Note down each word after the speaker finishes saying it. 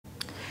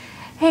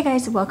Hey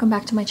guys, welcome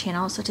back to my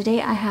channel. So today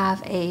I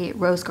have a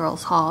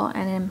Rosegirls haul,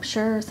 and I'm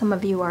sure some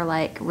of you are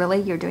like, really?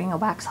 You're doing a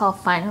wax haul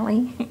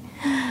finally?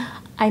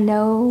 I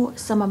know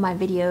some of my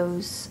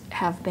videos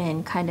have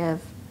been kind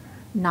of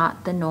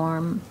not the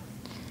norm.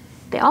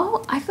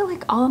 I feel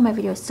like all of my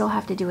videos still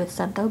have to do with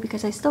scent though,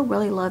 because I still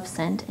really love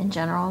scent in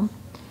general.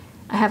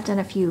 I have done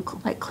a few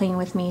like clean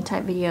with me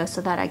type videos,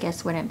 so that I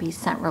guess wouldn't be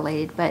scent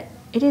related, but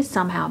it is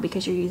somehow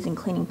because you're using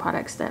cleaning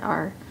products that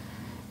are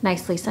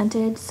nicely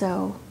scented,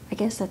 so I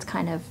guess that's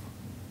kind of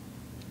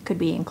could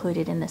be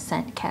included in the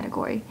scent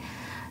category.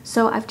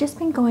 So I've just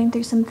been going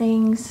through some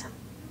things.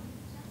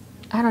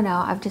 I don't know,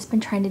 I've just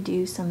been trying to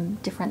do some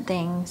different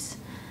things.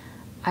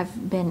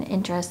 I've been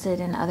interested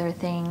in other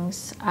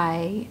things.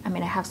 I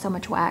mean, I have so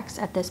much wax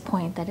at this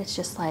point that it's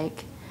just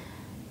like,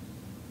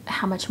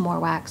 how much more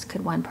wax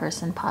could one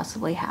person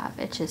possibly have?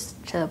 It's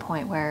just to the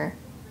point where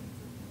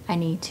I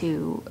need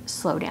to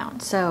slow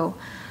down. So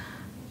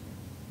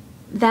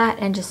that,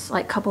 and just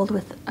like coupled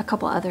with a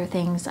couple other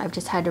things, I've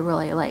just had to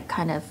really like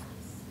kind of,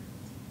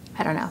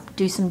 I don't know,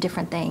 do some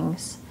different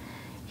things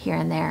here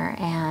and there.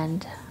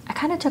 And I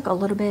kind of took a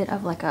little bit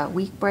of like a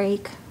week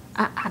break.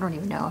 I don't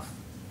even know if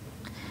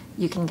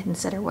you can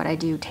consider what I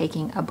do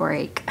taking a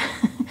break.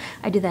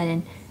 I do that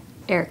in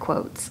air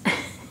quotes.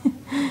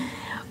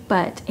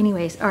 But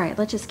anyways, all right,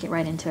 let's just get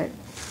right into it.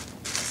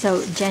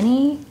 So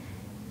Jenny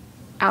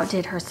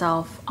outdid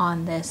herself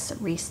on this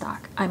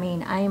restock. I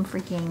mean, I am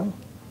freaking,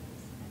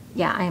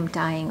 yeah, I am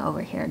dying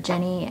over here.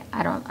 Jenny,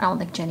 I don't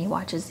think Jenny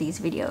watches these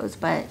videos,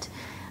 but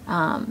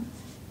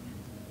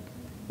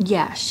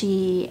yeah,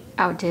 she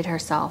outdid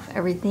herself.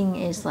 Everything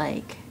is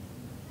like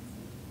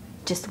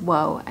just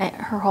whoa.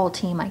 Her whole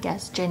team, I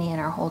guess, Jenny and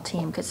her whole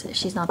team, because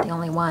she's not the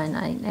only one.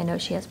 I know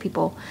she has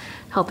people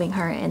helping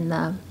her in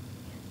the,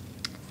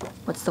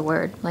 what's the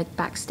word, like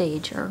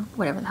backstage or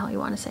whatever the hell you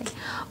want to say.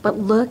 But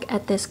look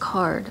at this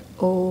card.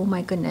 Oh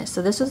my goodness.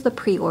 So this was the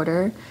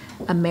pre-order,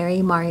 a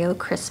Merry Mario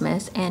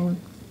Christmas.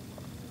 And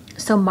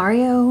so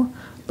Mario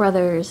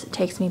Brothers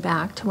takes me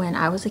back to when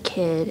I was a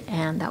kid,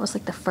 and that was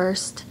like the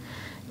first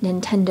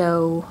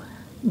Nintendo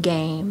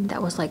game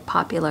that was like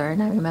popular.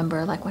 And I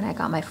remember like when I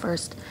got my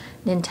first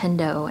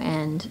Nintendo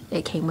and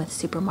it came with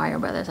Super Mario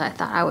Brothers, I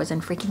thought I was in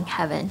freaking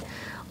heaven.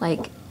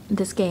 Like,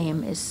 this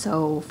game is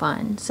so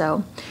fun.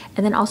 So,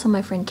 and then also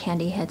my friend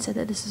Candy had said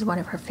that this is one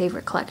of her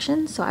favorite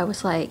collections, so I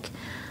was like,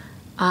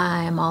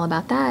 I'm all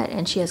about that,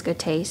 and she has good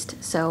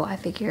taste, so I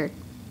figured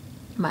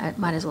might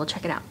as well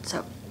check it out.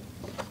 So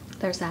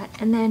there's that.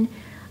 And then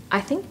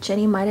I think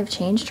Jenny might have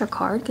changed her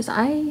card, because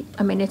I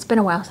mean, it's been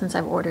a while since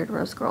I've ordered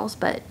Rosegirls,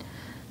 but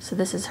so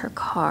this is her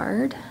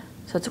card.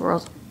 So it's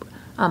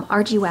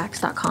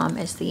rgwax.com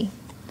is the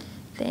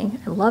thing.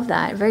 I love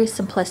that. Very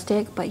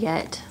simplistic, but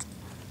yet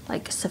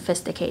like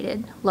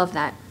sophisticated. Love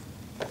that.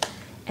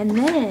 And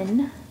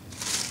then,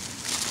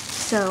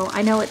 so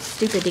I know it's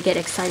stupid to get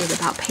excited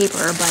about paper,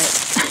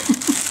 but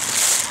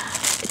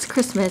it's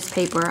Christmas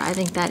paper. I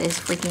think that is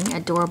freaking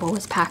adorable.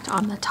 It's packed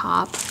on the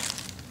top.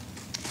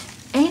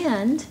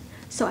 And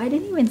so I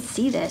didn't even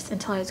see this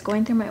until I was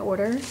going through my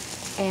order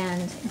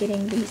and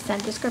getting the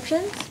scent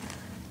descriptions.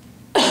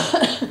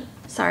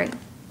 Sorry.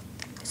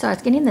 So I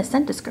was getting the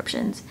scent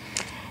descriptions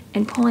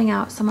and pulling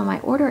out some of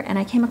my order, and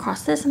I came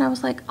across this and I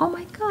was like, oh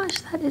my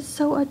gosh, that is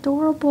so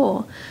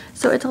adorable.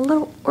 So it's a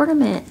little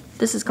ornament.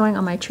 This is going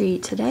on my tree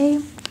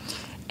today,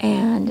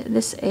 and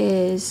this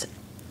is,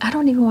 I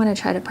don't even want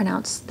to try to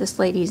pronounce this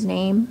lady's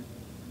name,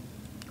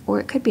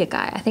 or it could be a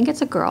guy. I think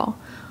it's a girl.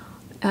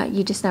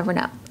 You just never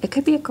know. It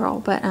could be a girl,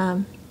 but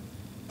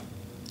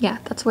yeah,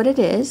 that's what it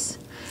is.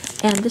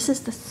 And this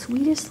is the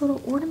sweetest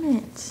little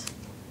ornament.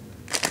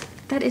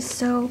 That is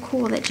so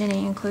cool that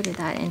Jenny included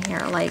that in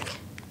here. Like,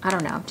 I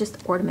don't know, just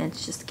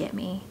ornaments just get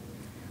me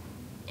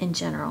in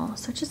general.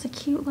 So just a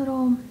cute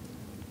little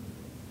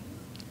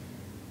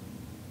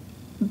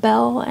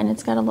bell, and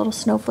it's got a little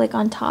snowflake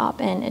on top,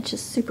 and it's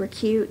just super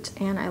cute,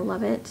 and I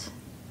love it.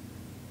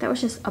 That was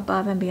just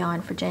above and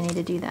beyond for Jenny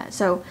to do that.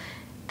 So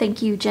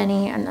thank you,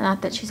 Jenny. And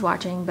not that she's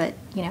watching, but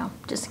you know,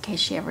 just in case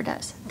she ever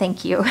does,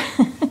 thank you.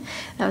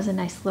 That was a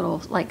nice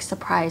little like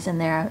surprise in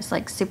there. I was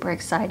like super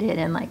excited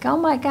and like, oh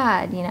my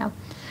god, you know.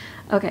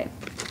 Okay,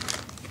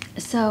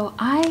 so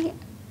I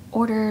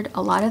ordered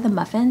a lot of the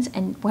muffins,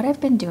 and what I've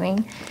been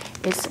doing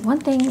is, one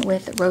thing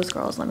with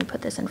Rosegirls, let me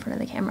put this in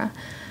front of the camera.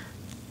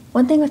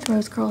 One thing with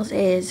Rosegirls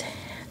is,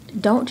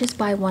 don't just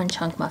buy one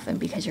chunk muffin,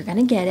 because you're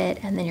gonna get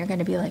it and then you're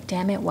gonna be like,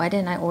 damn it, why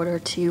didn't I order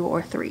 2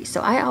 or 3?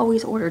 So I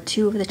always order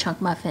 2 of the chunk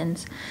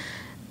muffins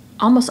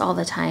almost all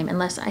the time,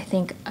 unless I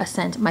think a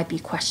scent might be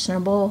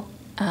questionable.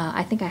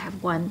 I think I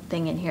have one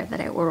thing in here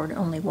that I ordered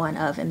only 1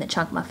 of in the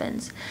chunk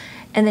muffins.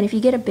 And then if you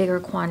get a bigger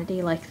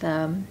quantity, like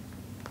the,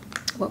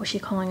 what was she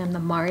calling them, the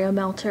Mario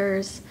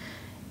melters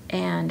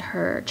and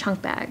her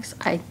chunk bags,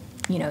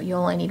 you know, you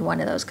only need 1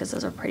 of those because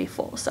those are pretty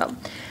full. So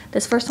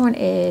this first one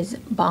is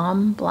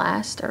Bomb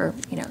Blast, or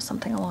you know,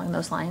 something along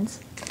those lines.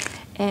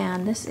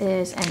 And this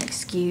is, and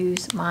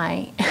excuse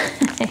my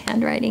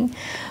handwriting,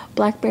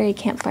 Blackberry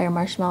Campfire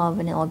Marshmallow,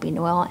 Vanilla Bean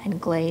Oil,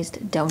 and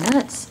Glazed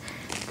Donuts.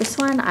 This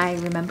one I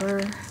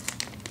remember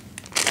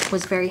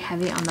was very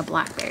heavy on the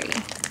blackberry.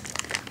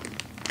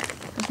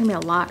 There's gonna be a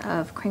lot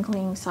of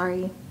crinkling,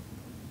 sorry.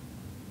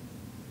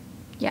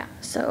 Yeah,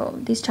 so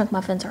these chunk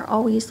muffins are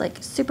always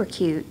like super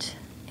cute,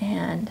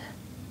 and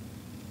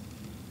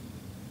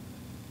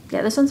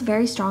yeah, this one's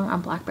very strong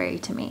on blackberry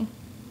to me.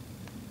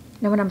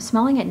 Now when I'm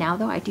smelling it now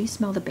though, I do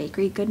smell the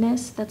bakery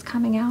goodness that's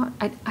coming out.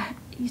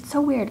 It's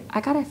so weird.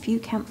 I got a few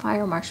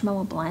campfire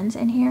marshmallow blends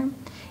in here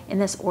in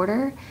this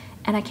order,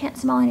 and I can't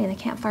smell any of the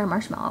campfire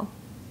marshmallow.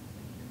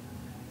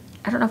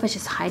 I don't know if it's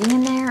just hiding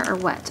in there or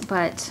what,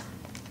 but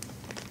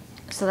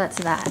so that's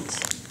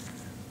that.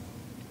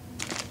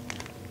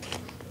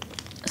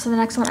 So the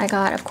next one I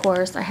got, of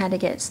course, I had to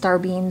get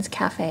Starbeans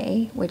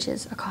Cafe, which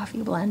is a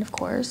coffee blend, of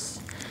course.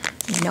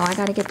 You know I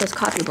gotta get those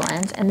coffee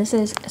blends. And this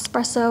is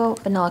espresso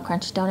vanilla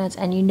crunch donuts,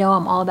 and you know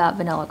I'm all about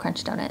vanilla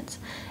crunch donuts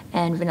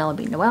and vanilla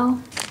bean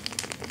noel.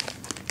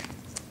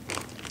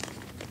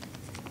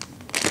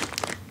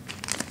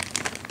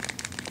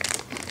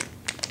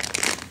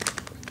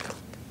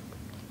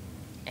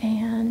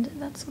 And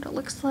that's what it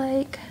looks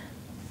like.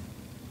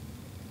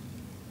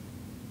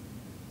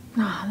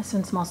 Ah, this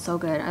one smells so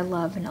good. I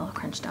love vanilla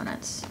crunch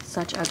donuts.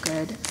 Such a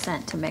good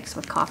scent to mix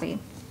with coffee.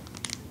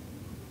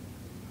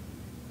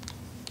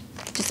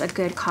 Just a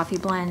good coffee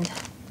blend.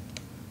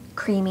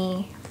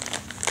 Creamy.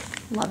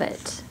 Love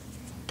it.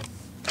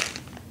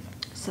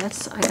 So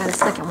that's, I got a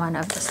second one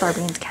of the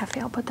Starbeans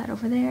Cafe. I'll put that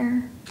over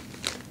there.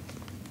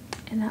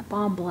 And that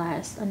Bomb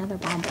Blast, another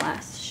Bomb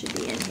Blast should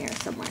be in here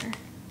somewhere.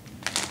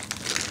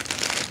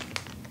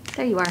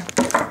 There you are.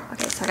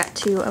 Okay, so I got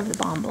 2 of the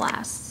Bomb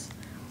Blasts.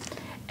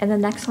 And the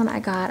next one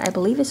I got, I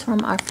believe, is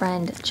from our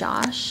friend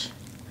Josh.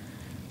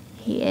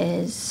 He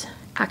is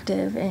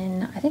active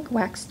in, I think,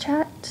 Wax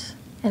Chat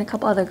and a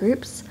couple other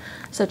groups.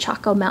 So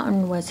Choco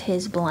Mountain was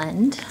his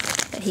blend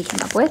that he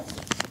came up with.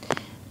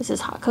 This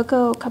is hot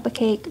cocoa, cup of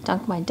cake,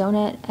 dunk my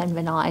donut, and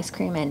vanilla ice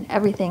cream, and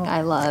everything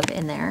I love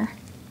in there.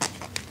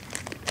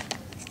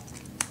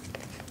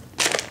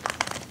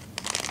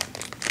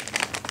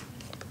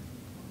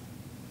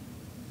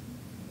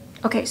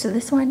 Okay, so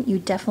this one, you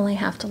definitely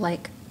have to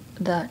like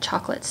the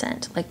chocolate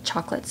scent, like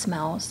chocolate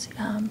smells.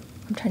 I'm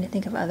trying to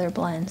think of other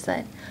blends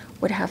that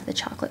would have the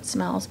chocolate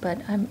smells, but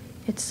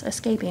it's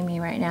escaping me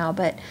right now.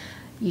 But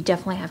you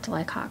definitely have to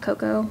like hot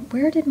cocoa.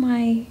 Where did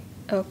my,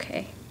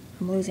 okay,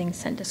 I'm losing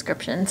scent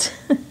descriptions.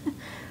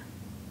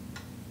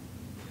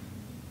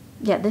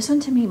 Yeah, this one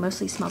to me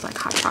mostly smells like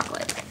hot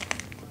chocolate.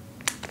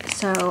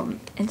 So,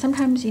 and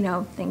sometimes, you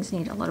know, things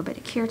need a little bit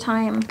of cure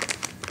time.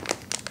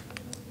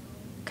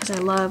 Because I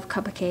love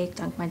cup of cake,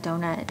 dunk my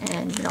donut,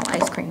 and vanilla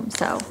ice cream.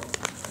 So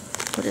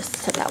we'll just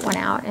set that one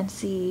out and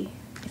see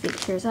if it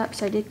cures up.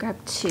 So I did grab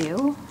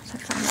 2. So I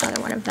found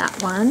another one of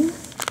that one.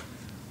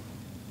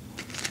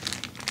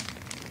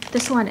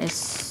 This one is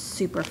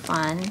super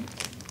fun.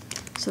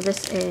 So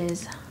this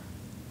is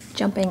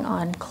Jumping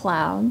on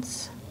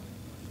Clouds.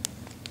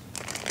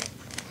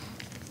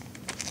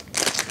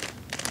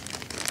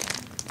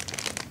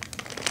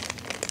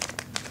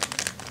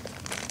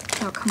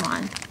 Oh, come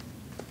on.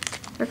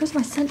 There goes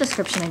my scent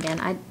description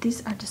again.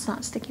 These are just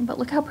not sticking, but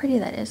look how pretty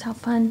that is. How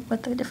fun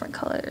with the different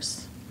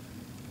colors.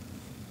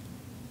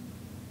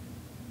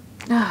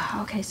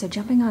 Ah, okay, so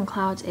Jumping on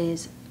Clouds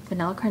is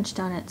Vanilla Crunch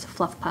Donuts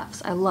Fluff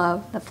Puffs. I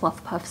love the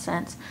Fluff Puff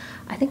scents.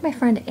 I think my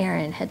friend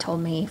Erin had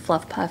told me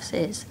Fluff Puffs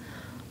is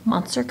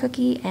Monster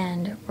Cookie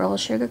and Royal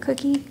Sugar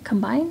Cookie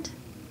combined,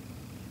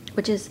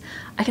 which is,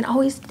 I can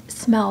always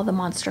smell the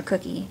Monster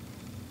Cookie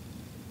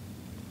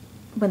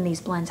when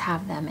these blends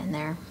have them in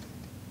there.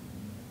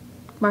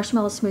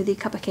 Marshmallow smoothie,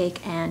 cup of cake,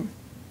 and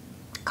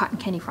cotton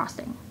candy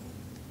frosting.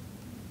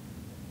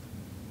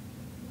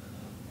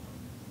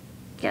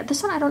 Yeah,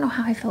 this one I don't know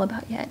how I feel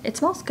about yet. It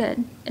smells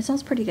good. It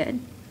smells pretty good.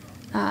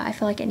 I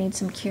feel like it needs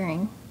some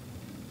curing.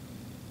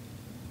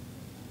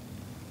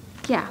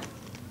 Yeah.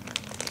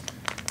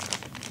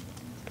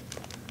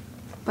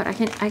 But I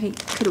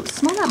could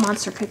smell that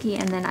Monster Cookie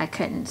and then I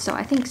couldn't. So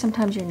I think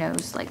sometimes your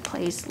nose like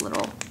plays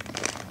little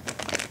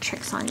like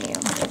tricks on you.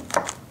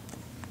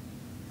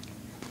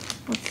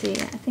 Let's see,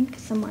 I think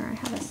somewhere I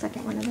have a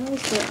second one of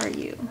those. Where are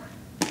you?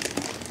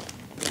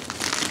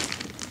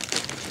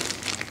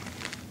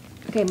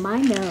 Okay,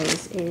 my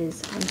nose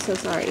is, I'm so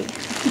sorry.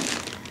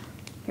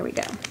 Here we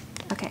go.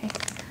 Okay.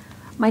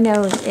 My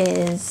nose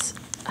is,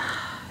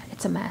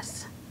 it's a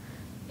mess.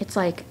 It's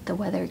like the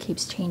weather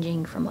keeps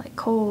changing from like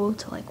cold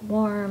to like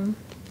warm,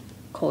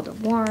 cold to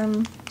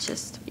warm. It's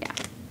just, yeah.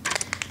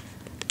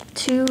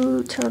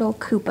 2 Turtle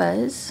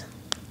Koopas.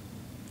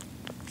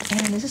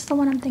 And is this the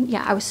one I'm thinking?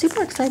 Yeah, I was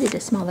super excited to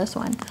smell this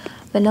one.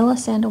 Vanilla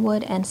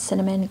Sandalwood and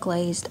Cinnamon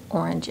Glazed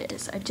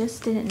Oranges. I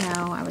just didn't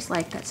know. I was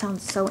like, that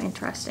sounds so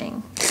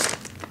interesting.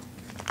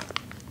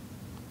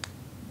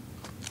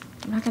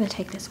 I'm not going to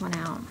take this one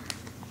out.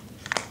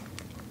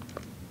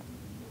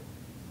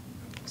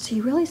 So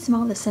you really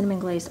smell the Cinnamon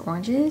Glazed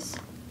Oranges.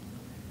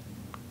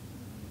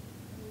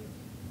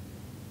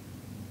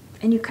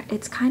 And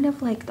it's kind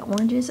of like the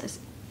oranges,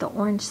 the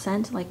orange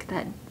scent, like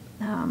that.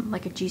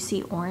 Like a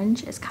juicy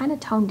orange is kind of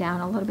toned down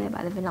a little bit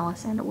by the Vanilla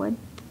Sandalwood.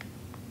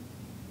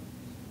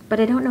 but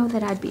I don't know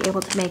that I'd be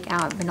able to make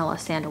out vanilla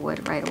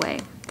sandalwood right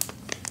away.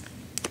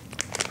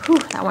 Whew,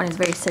 that one is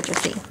very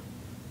citrusy.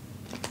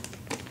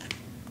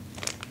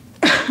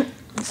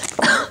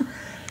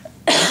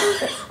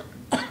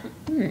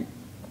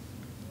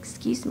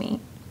 Excuse me.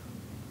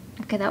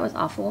 Okay, that was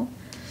awful.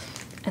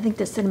 I think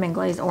the cinnamon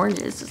glazed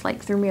oranges just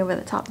like threw me over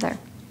the top there.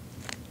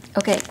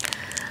 Okay,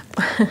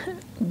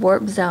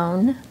 Warp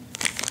Zone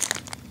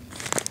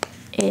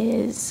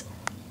is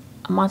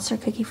a Monster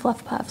Cookie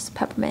Fluff Puffs,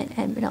 Peppermint,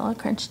 and Vanilla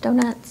Crunch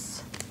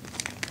Donuts.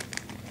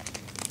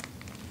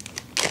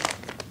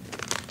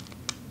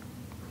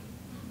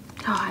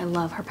 Oh, I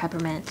love her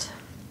peppermint.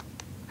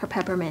 Her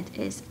peppermint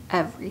is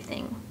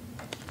everything.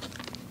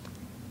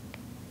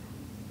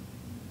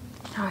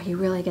 Oh, you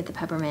really get the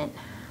peppermint.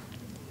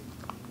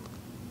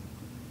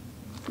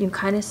 You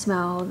kind of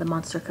smell the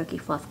Monster Cookie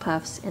Fluff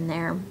Puffs in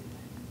there.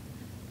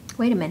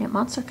 Wait a minute,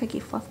 Monster Cookie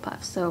Fluff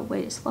Puffs. So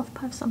wait, is Fluff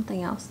Puff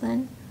something else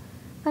then?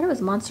 I thought it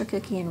was Monster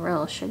Cookie and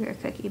Royal Sugar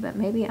Cookie, but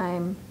maybe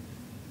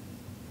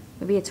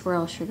it's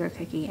Royal Sugar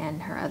Cookie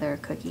and her other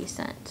cookie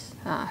scent.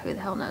 Who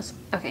the hell knows?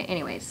 Okay,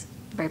 anyways,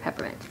 very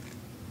peppermint.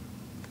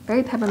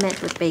 Very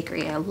peppermint with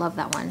bakery. I love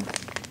that one.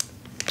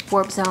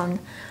 Warp Zone.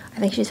 I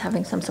think she's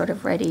having some sort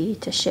of ready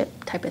to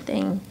ship type of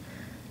thing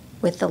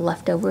with the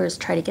leftovers.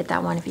 Try to get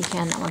that one if you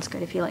can. That one's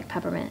good if you like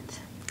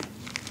peppermint.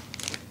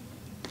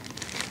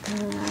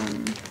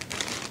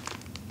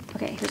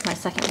 Okay, here's my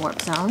second Warp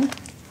Zone.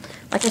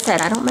 Like I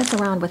said, I don't mess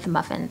around with the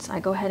muffins.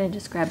 I go ahead and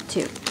just grab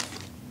two.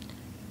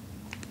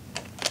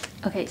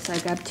 Okay, so I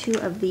grabbed two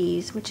of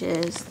these, which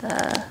is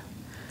the,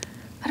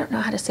 I don't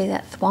know how to say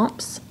that,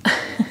 thwomps.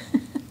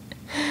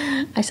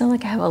 I sound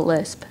like I have a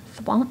lisp.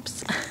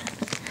 Thwomps.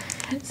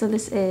 So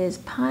this is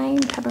pine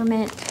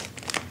peppermint,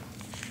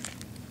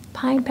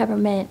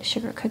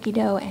 sugar cookie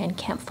dough, and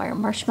campfire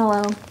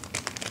marshmallow.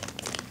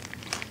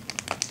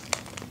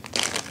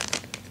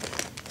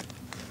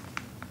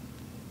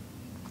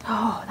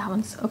 Oh, that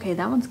one's okay.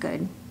 That one's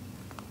good.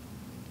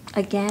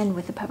 Again,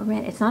 with the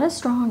peppermint, it's not as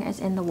strong as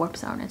in the Warp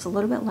Zone. It's a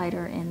little bit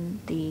lighter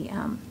in the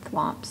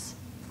thwomps.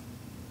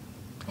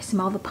 I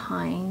smell the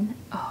pine.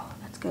 Oh,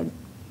 that's good.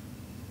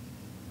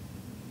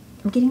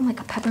 I'm getting like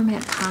a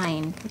peppermint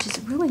pine, which is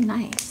really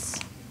nice.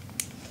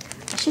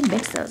 I should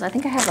mix those. I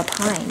think I have a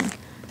pine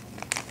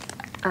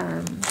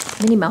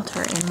mini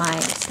melter in my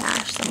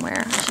stash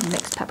somewhere. I should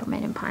mix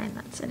peppermint and pine.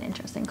 That's an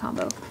interesting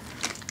combo.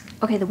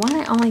 Okay, the one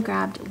I only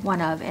grabbed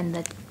one of in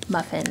the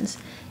muffins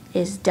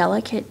is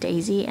Delicate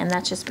Daisy, and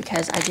that's just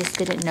because I just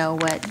didn't know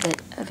what the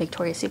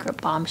Victoria's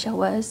Secret Bombshell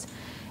was,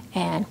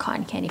 and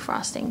cotton candy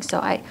frosting. So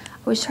I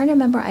was trying to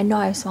remember. I know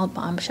I've smelled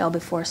Bombshell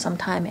before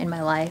sometime in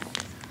my life,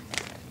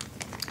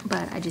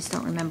 but I just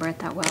don't remember it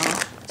that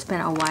well. It's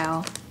been a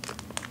while.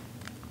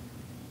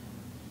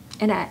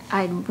 And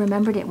I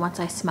remembered it once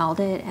I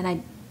smelled it,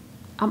 and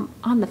I'm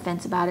on the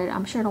fence about it.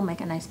 I'm sure it'll make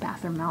a nice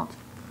bathroom melt.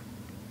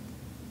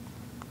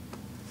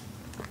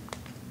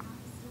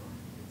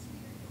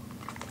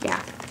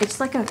 Yeah, it's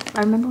like a, I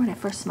remember when I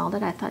first smelled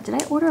it, I thought, did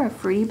I order a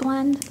fruity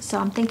blend? So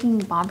I'm thinking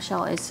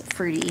Bombshell is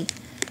fruity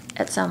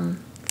at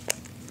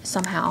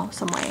somehow,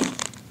 some way.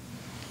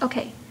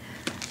 Okay.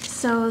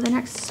 So the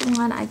next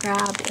one I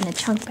grabbed in a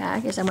chunk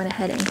bag is I went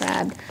ahead and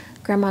grabbed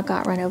Grandma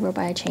Got Run Over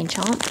by a Chain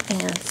Chomp.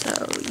 And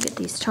so you get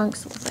these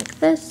chunks that look like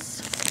this.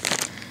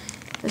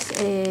 This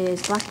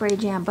is blackberry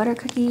jam butter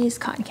cookies,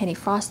 cotton candy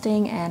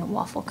frosting, and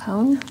waffle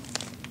cone.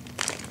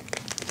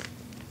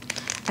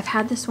 I've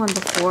had this one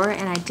before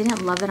and I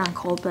didn't love it on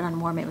cold, but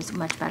on warm it was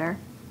much better.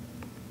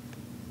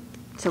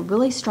 So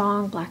really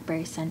strong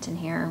blackberry scent in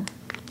here.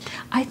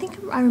 I think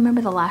I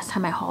remember the last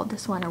time I hauled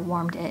this one or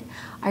warmed it,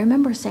 I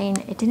remember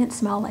saying it didn't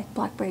smell like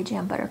blackberry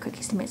jam butter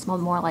cookies to me. It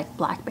smelled more like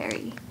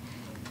blackberry.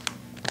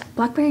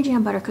 Blackberry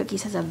jam butter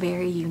cookies has a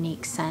very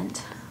unique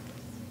scent.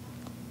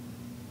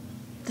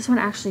 This one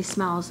actually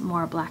smells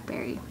more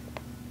blackberry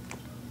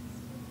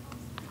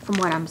from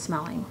what I'm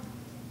smelling.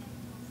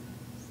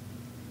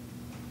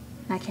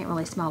 And I can't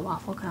really smell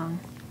waffle cone.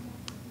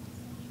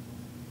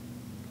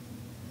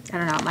 I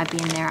don't know, it might be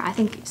in there. I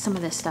think some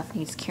of this stuff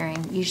needs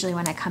curing. Usually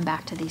when I come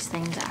back to these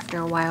things after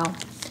a while,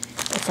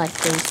 it's like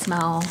they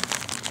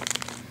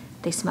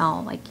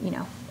smell like, you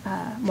know,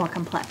 more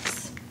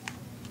complex.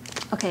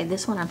 Okay,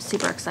 this one I'm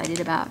super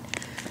excited about.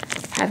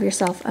 Have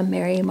Yourself a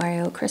Merry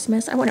Mario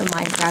Christmas. I wouldn't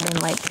mind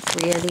grabbing like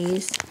 3 of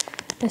these.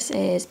 This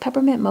is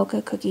peppermint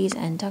mocha cookies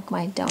and Dunk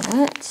My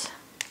Donut.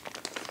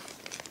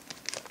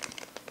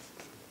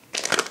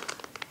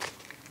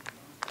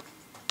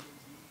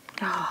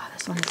 Oh,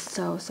 this one is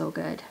so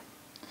good.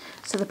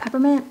 So the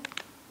peppermint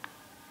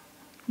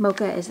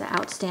mocha is the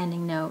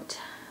outstanding note.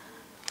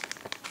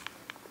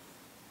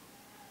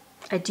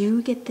 I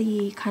do get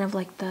the kind of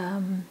like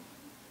the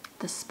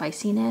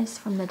spiciness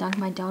from the Dunk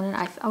My Donut.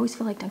 I always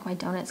feel like Dunk My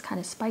Donut is kind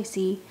of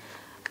spicy,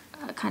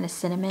 kind of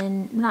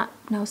cinnamon.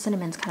 No,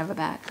 cinnamon's kind of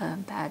a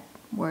bad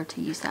word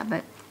to use that,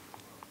 but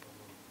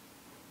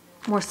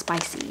more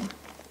spicy.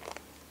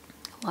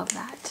 Love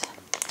that.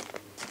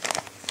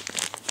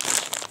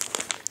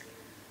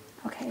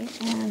 Okay,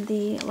 and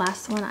the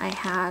last one I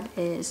have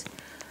is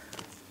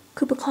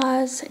Koopa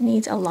Claus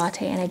needs a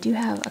latte, and I do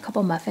have a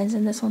couple muffins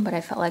in this one, but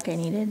I felt like I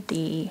needed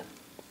the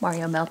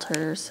Mario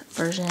Melters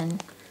version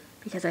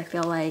because I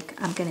feel like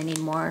I'm gonna need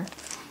more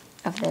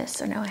of this.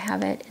 So now I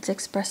have it. It's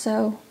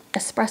espresso,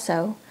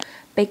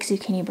 baked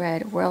zucchini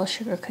bread, royal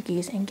sugar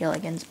cookies, and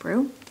Gilligan's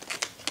brew.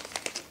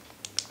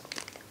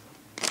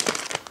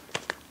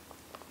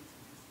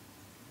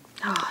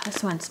 Oh,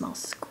 this one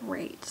smells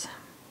great.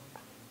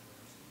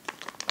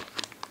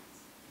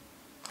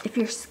 If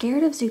you're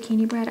scared of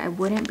zucchini bread, I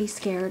wouldn't be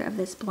scared of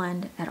this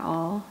blend at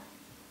all.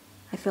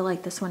 I feel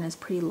like this one is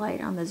pretty light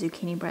on the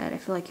zucchini bread. I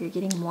feel like you're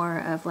getting more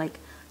of like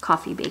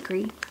coffee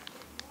bakery.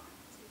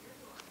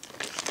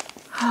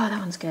 Oh, that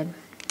one's good.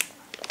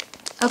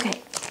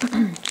 Okay,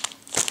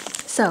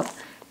 so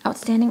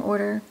outstanding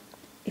order.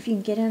 If you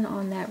can get in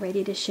on that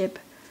ready to ship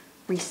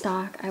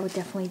restock, I would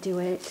definitely do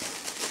it.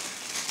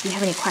 If you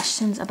have any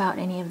questions about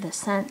any of the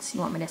scents, you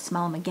want me to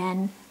smell them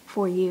again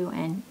for you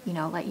and, you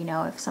know, let you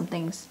know if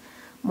something's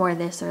more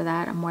this or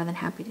that, I'm more than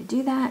happy to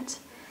do that.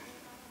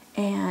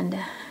 And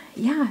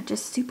yeah,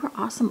 just super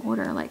awesome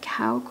order. Like,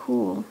 how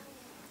cool.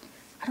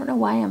 I don't know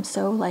why I'm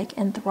so like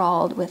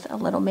enthralled with a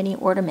little mini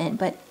ornament,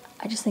 but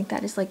I just think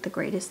that is like the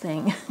greatest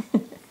thing.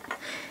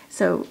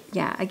 So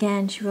yeah,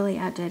 again, she really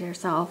outdid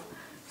herself.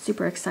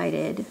 Super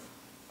excited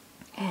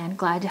and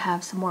glad to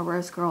have some more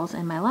Rose Girls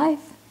in my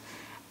life.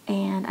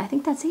 And I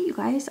think that's it, you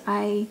guys.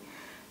 I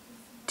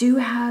do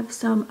have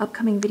some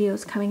upcoming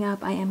videos coming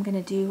up. I am going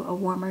to do a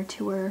warmer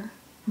tour.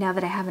 Now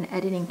that I have an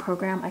editing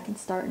program, I can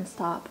start and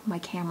stop my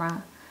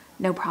camera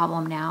no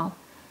problem now.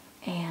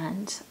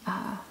 And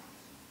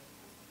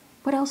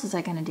what else was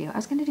I going to do? I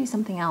was going to do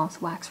something else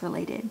wax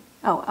related.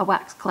 Oh, a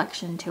wax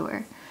collection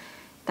tour.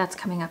 That's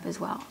coming up as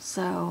well.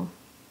 So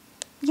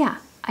yeah,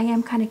 I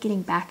am kind of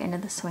getting back into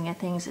the swing of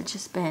things. It's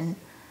just been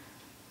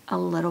a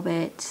little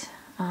bit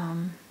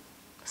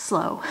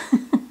slow,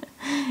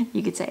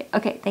 you could say.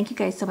 Okay, thank you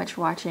guys so much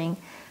for watching.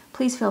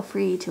 Please feel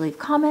free to leave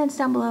comments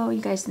down below.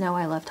 You guys know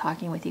I love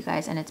talking with you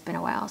guys, and it's been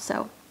a while,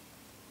 so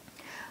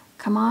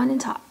come on and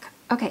talk.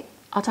 Okay,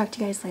 I'll talk to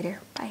you guys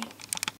later. Bye.